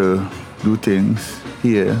be able to do things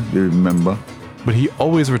here, they remember. But he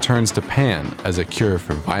always returns to Pan as a cure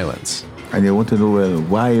for violence. And they want to know, well,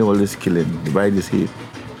 why all this killing, why this hate?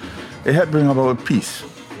 It helped bring about peace.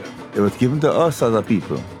 It was given to us as a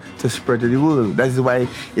people to spread to the world. That is why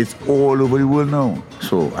it's all over the world now.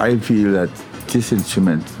 So I feel that this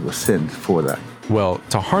instrument was sent for that. Well,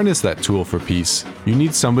 to harness that tool for peace, you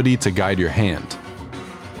need somebody to guide your hand.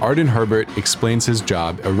 Arden Herbert explains his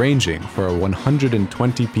job arranging for a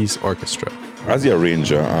 120-piece orchestra. As the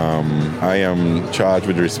arranger, I am charged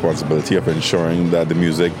with the responsibility of ensuring that the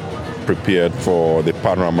music prepared for the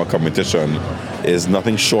Panorama competition is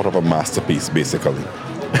nothing short of a masterpiece, basically.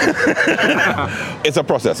 It's a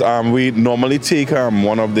process. We normally take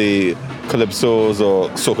one of the calypsos or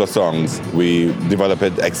soca songs, we develop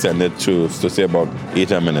it, extend it to say about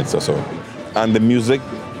 8 minutes or so. And the music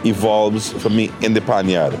evolves for me in the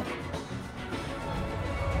panyard.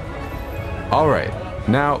 All right,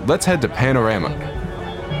 now let's head to Panorama.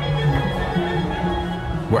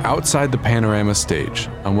 We're outside the Panorama stage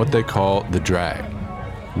on what they call the drag,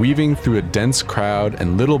 weaving through a dense crowd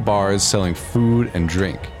and little bars selling food and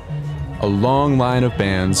drink. A long line of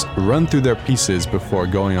bands run through their pieces before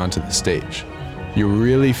going onto the stage. You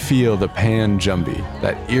really feel the Pan Jumbie,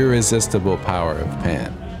 that irresistible power of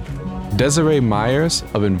Pan. Desiree Myers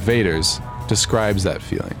of Invaders describes that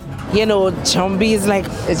feeling. You know, Jumbie is like,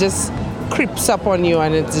 it just creeps up on you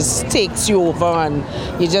and it just takes you over and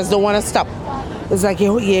you just don't want to stop. It's like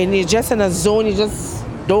you're just in a zone, you just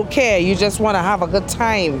don't care. You just want to have a good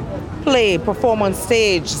time, play, perform on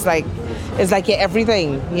stage. It's like you're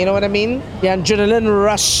everything, you know what I mean? The adrenaline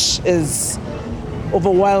rush is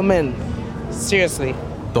overwhelming, seriously.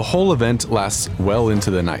 The whole event lasts well into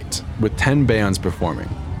the night, with 10 bands performing.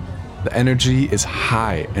 The energy is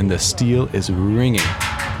high and the steel is ringing.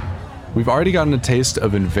 We've already gotten a taste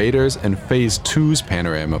of Invaders and Phase 2's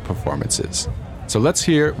Panorama performances. So let's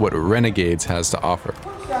hear what Renegades has to offer.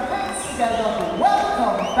 Welcome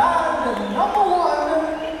back to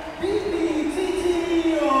 #1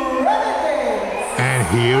 BBTT Renegades. And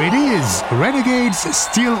here it is, Renegades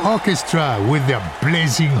Steel Orchestra with their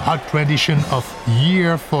blazing hot rendition of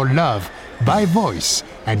Year for Love by Voice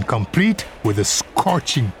and complete with a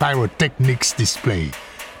scorching pyrotechnics display.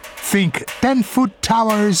 Think 10-foot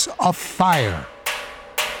towers of fire.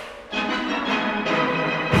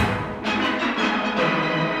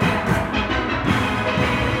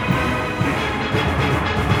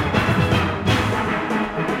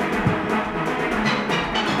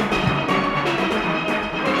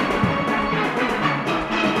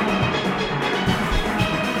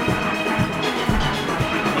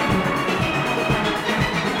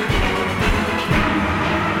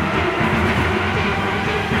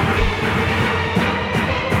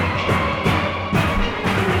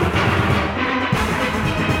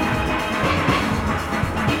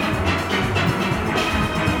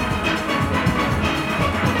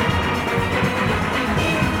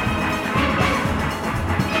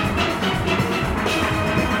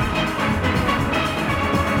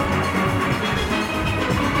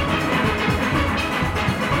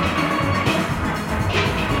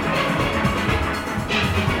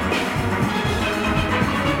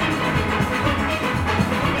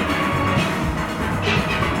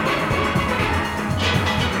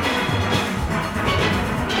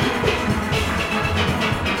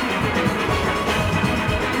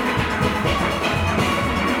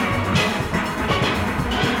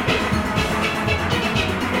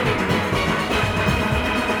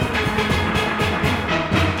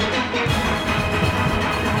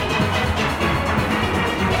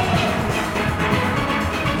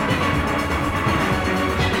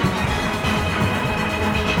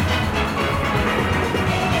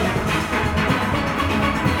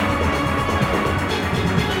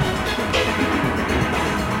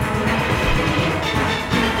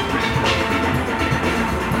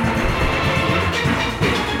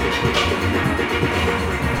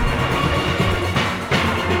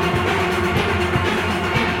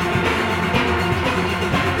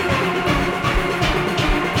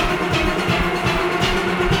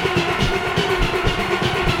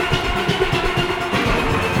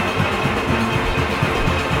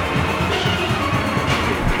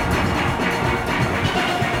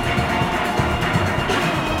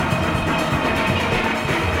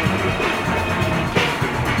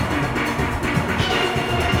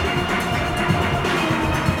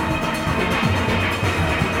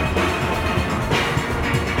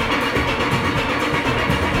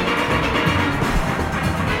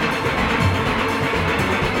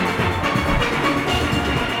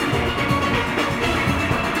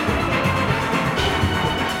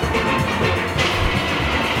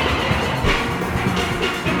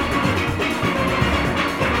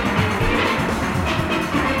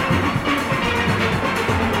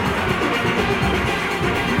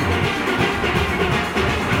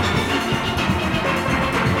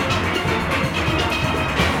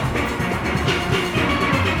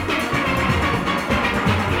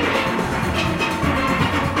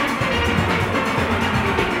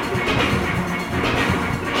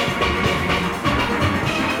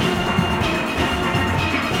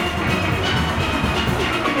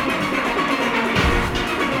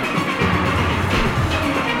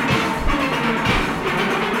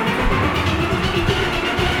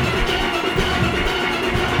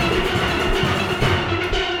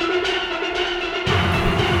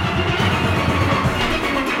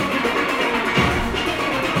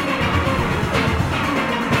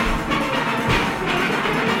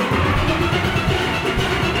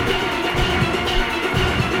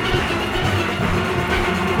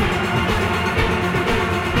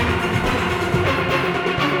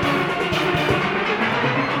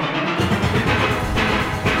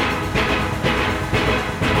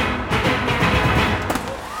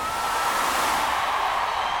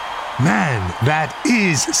 That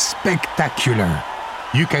is spectacular.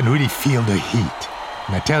 You can really feel the heat.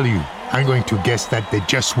 And I tell you, I'm going to guess that they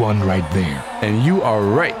just won right there. And you are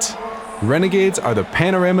right. Renegades are the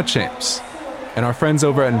Panorama champs. And our friends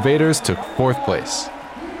over at Invaders took 4th place.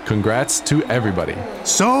 Congrats to everybody.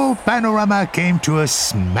 So Panorama came to a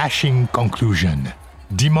smashing conclusion.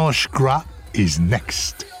 Dimanche Gras is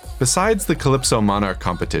next. Besides the Calypso Monarch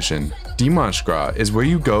competition, Dimanche Gras is where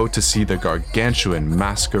you go to see the gargantuan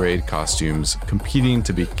masquerade costumes competing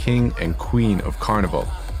to be king and queen of Carnival.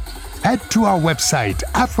 Head to our website,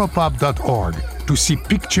 afropop.org, to see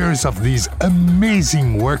pictures of these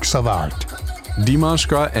amazing works of art. Dimanche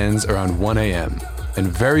Gras ends around 1 a.m., and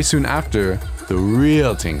very soon after, the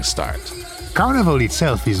real things start. Carnival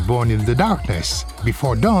itself is born in the darkness.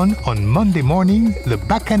 Before dawn, on Monday morning, the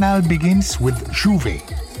Bacchanal begins with J'ouvert.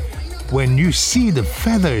 When you see the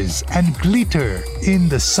feathers and glitter in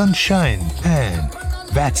the sunshine, man,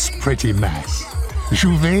 that's pretty mass.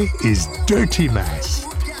 J'ouvert is dirty mass.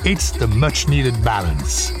 It's the much-needed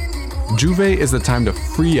balance. J'ouvert is the time to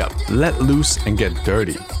free up, let loose, and get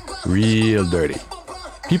dirty. Real dirty.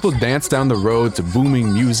 People dance down the road to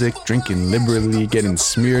booming music, drinking liberally, getting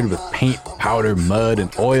smeared with paint, powder, mud,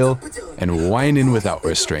 and oil, and whining without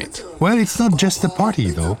restraint. Well, it's not just a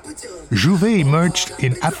party, though. J'ouvert emerged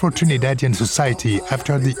in Afro-Trinidadian society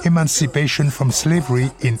after the emancipation from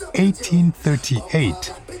slavery in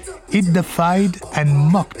 1838. It defied and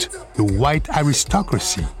mocked the white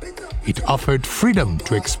aristocracy. It offered freedom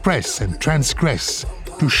to express and transgress,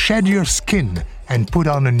 to shed your skin and put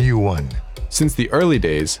on a new one. Since the early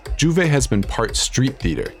days, J'ouvert has been part street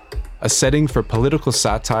theater, a setting for political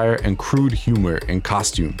satire and crude humor in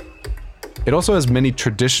costume. It also has many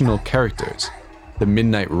traditional characters: the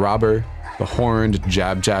Midnight Robber, the horned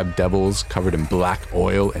Jab Devils covered in black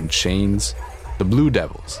oil and chains, the Blue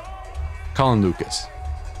Devils. Colin Lucas.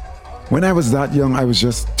 When I was that young, I was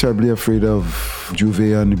just terribly afraid of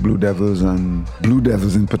J'ouvert and the Blue Devils, and Blue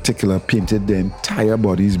Devils in particular painted their entire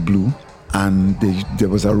bodies blue. And there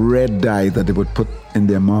was a red dye that they would put in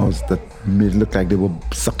their mouths that made it look like they were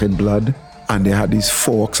sucking blood. And they had these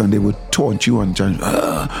forks and they would taunt you and chant,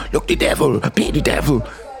 look, the devil, pay the devil.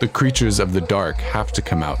 The creatures of the dark have to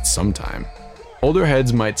come out sometime. Older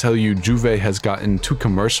heads might tell you J'ouvert has gotten too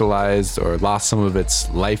commercialized or lost some of its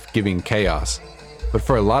life-giving chaos. But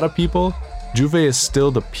for a lot of people, J'ouvert is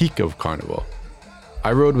still the peak of Carnival.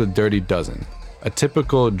 I rode with Dirty Dozen, a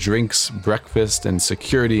typical drinks, breakfast, and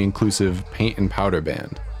security-inclusive paint and powder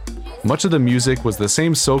band. Much of the music was the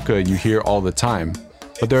same soca you hear all the time,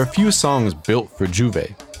 but there are a few songs built for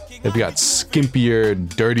J'ouvert. They've got skimpier,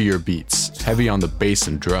 dirtier beats, heavy on the bass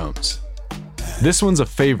and drums. This one's a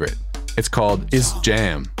favorite. It's called Is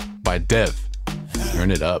Jam by Dev.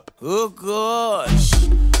 Turn it up. Oh gosh,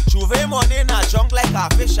 J'ouvert money na junk like a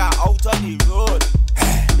fish out on the road.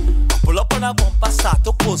 Pull up on a bumper, start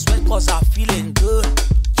to post when cause I'm feeling good.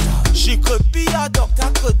 She could be a doctor,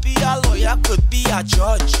 could be a lawyer, could be a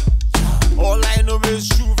judge. All I know is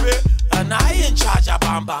J'ouvert, and I in charge of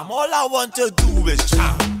Bam Bam. All I want to do is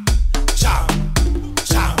jam, jam,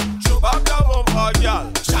 jam.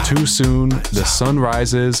 Too soon, the sun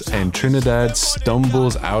rises and Trinidad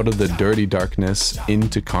stumbles out of the dirty darkness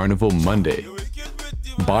into Carnival Monday.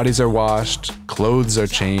 Bodies are washed, clothes are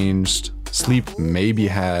changed, sleep may be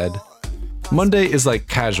had. Monday is like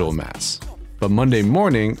casual mass, but Monday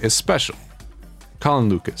morning is special. Colin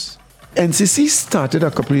Lucas. NCC started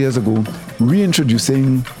a couple of years ago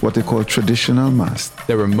reintroducing what they call traditional mass.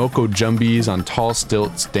 There were Moko Jumbies on tall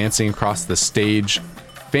stilts dancing across the stage,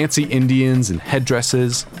 fancy Indians in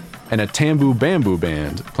headdresses, and a Tambu Bamboo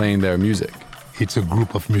band playing their music. It's a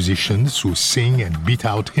group of musicians who sing and beat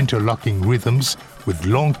out interlocking rhythms with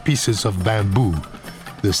long pieces of bamboo.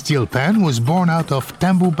 The steel pan was born out of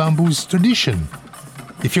Tambu Bamboo's tradition.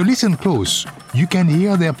 If you listen close, you can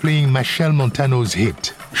hear they're playing Machel Montano's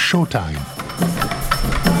hit, Showtime.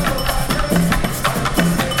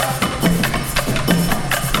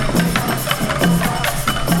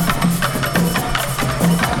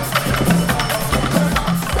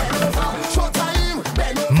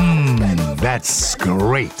 That's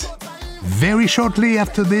great. Very shortly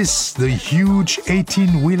after this, the huge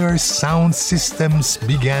 18-wheeler sound systems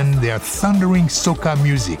began their thundering soca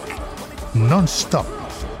music, non-stop,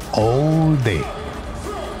 all day.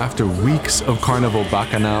 After weeks of Carnival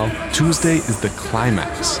Bacchanal, Tuesday is the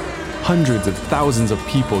climax. Hundreds of thousands of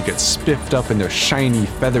people get spiffed up in their shiny,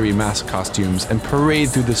 feathery mask costumes and parade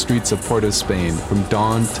through the streets of Port of Spain from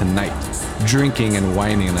dawn to night, drinking and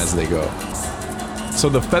whining as they go. So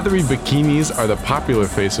the feathery bikinis are the popular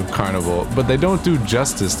face of Carnival, but they don't do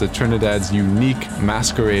justice to Trinidad's unique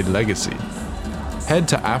masquerade legacy. Head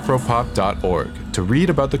to afropop.org to read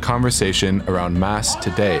about the conversation around Mass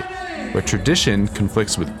today, where tradition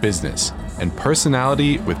conflicts with business and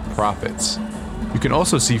personality with profits. You can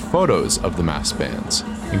also see photos of the Mass bands,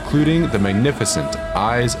 including the magnificent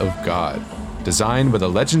Eyes of God, designed by the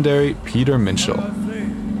legendary Peter Minshall.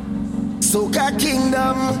 Soca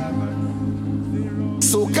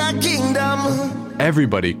Kingdom.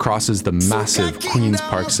 Everybody crosses the massive Queen's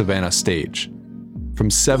Park Savannah stage. From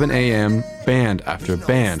 7 a.m., band after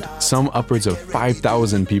band, some upwards of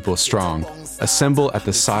 5,000 people strong, assemble at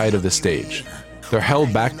the side of the stage. They're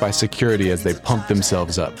held back by security as they pump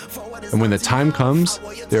themselves up. And when the time comes,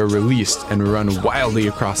 they're released and run wildly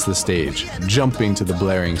across the stage, jumping to the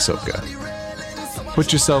blaring soca.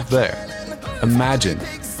 Put yourself there. Imagine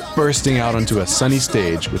bursting out onto a sunny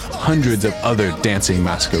stage with hundreds of other dancing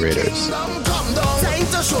masqueraders. Time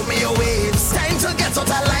to show me your ways. Time to get out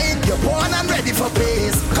of line. You're born and ready for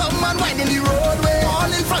pace. Come and wind in the roadway. All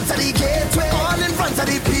in front of the gateway. All in front of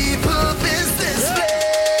the people business day.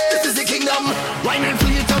 This is the kingdom. Wine and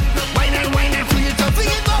flee it up. Wine and flee it up. Flee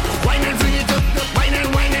it up. Wine and flee it up. Wine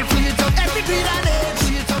and flee it up. Every beat and edge.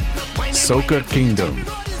 Flee it up. Soca Kingdom.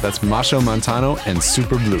 That's Macho Montano and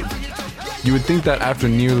Super Blue. You would think that after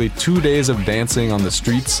nearly 2 days of dancing on the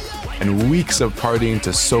streets and weeks of partying to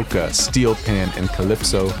soca, steel pan, and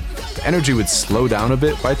calypso, the energy would slow down a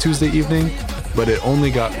bit by Tuesday evening, but it only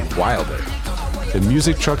got wilder. The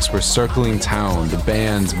music trucks were circling town, the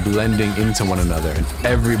bands blending into one another, and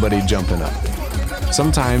everybody jumping up.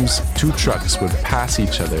 Sometimes 2 trucks would pass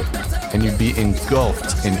each other, and you'd be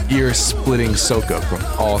engulfed in ear-splitting soca from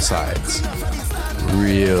all sides.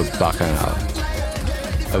 Real bacchanal.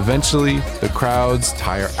 Eventually, the crowds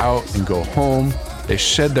tire out and go home. They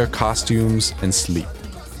shed their costumes and sleep.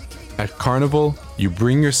 At Carnival, you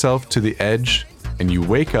bring yourself to the edge and you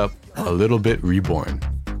wake up a little bit reborn.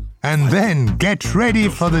 And then get ready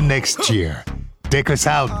for the next year. Take us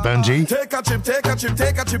out, Bungie. Take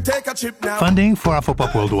a chip now. Funding for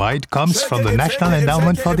Afropop Worldwide comes from the National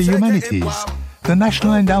Endowment for the Humanities, the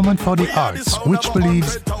National Endowment for the Arts, which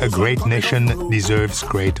believes a great nation deserves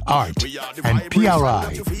great art, and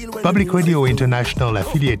PRI, Public Radio International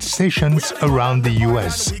affiliate stations around the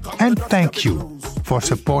US. And thank you for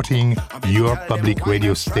supporting your public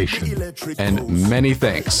radio station. And many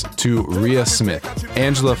thanks to Rhea Smith,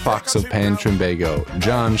 Angela Fox of Pan Trimbago,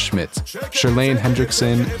 John Schmidt, Sherlane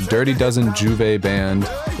Hendrickson, Dirty Dozen Juve Band,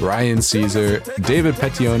 Ryan Caesar, David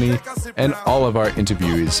Pettioni, and all of our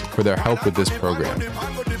interviewees for their help with this program.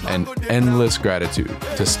 And endless gratitude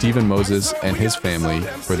to Stephen Moses and his family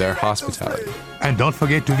for their hospitality. And don't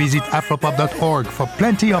forget to visit afropop.org for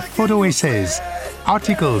plenty of photo essays,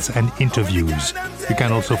 articles, and interviews. You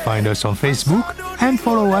can also find us on Facebook and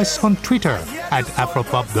follow us on Twitter at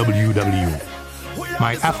AfropopWW.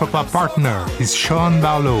 My Afropop partner is Sean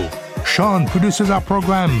Barlow. Sean produces our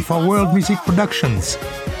program for World Music Productions.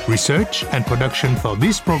 Research and production for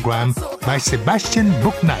this program by Sebastian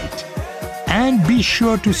Booknight. And be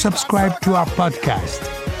sure to subscribe to our podcast.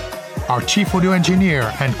 Our chief audio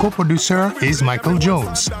engineer and co-producer is Michael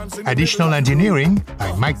Jones. Additional engineering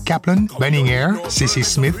by Mike Kaplan, Benning Air, Cissy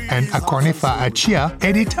Smith, and Akornefa Achia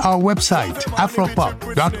edit our website,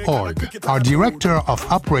 afropop.org. Our director of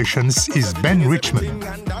operations is Ben Richmond.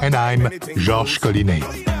 And I'm Georges Collinet.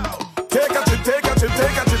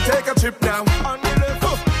 Take a chip now.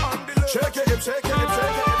 Shake it, shake it, shake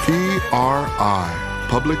it. PRI,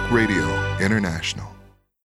 Public Radio International.